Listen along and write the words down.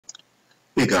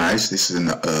Hey guys, this is an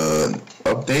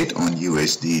update on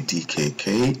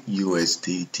USDDKK.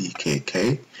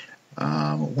 USDDKK.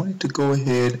 I wanted to go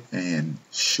ahead and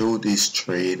show this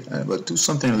trade, but do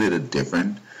something a little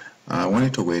different. I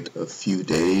wanted to wait a few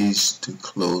days to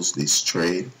close this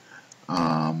trade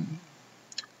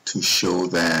to show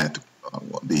that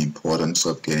the importance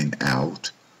of getting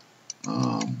out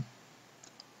on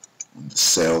the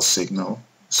sell signal.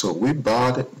 So we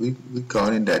bought it, we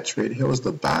got in that trade. Here was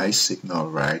the buy signal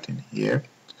right in here.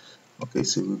 Okay,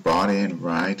 so we bought in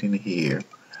right in here.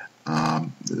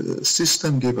 The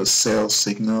system gave a sell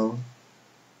signal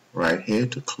right here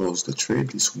to close the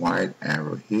trade, this white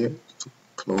arrow here to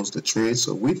close the trade.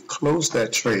 So we've closed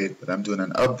that trade, but I'm doing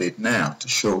an update now to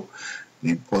show the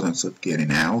importance of getting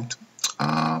out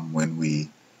when we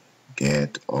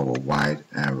get our white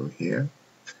arrow here.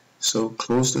 So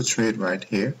close the trade right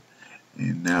here,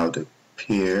 and now the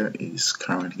pair is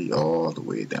currently all the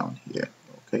way down here.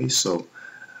 Okay, so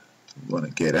we want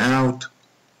to get out.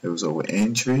 There was our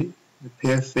entry. The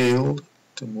pair failed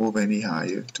to move any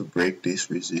higher to break this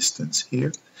resistance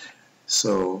here.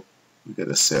 So we get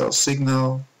a sell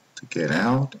signal to get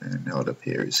out, and now the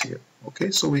pair is here.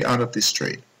 Okay, so we're out of this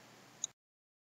trade.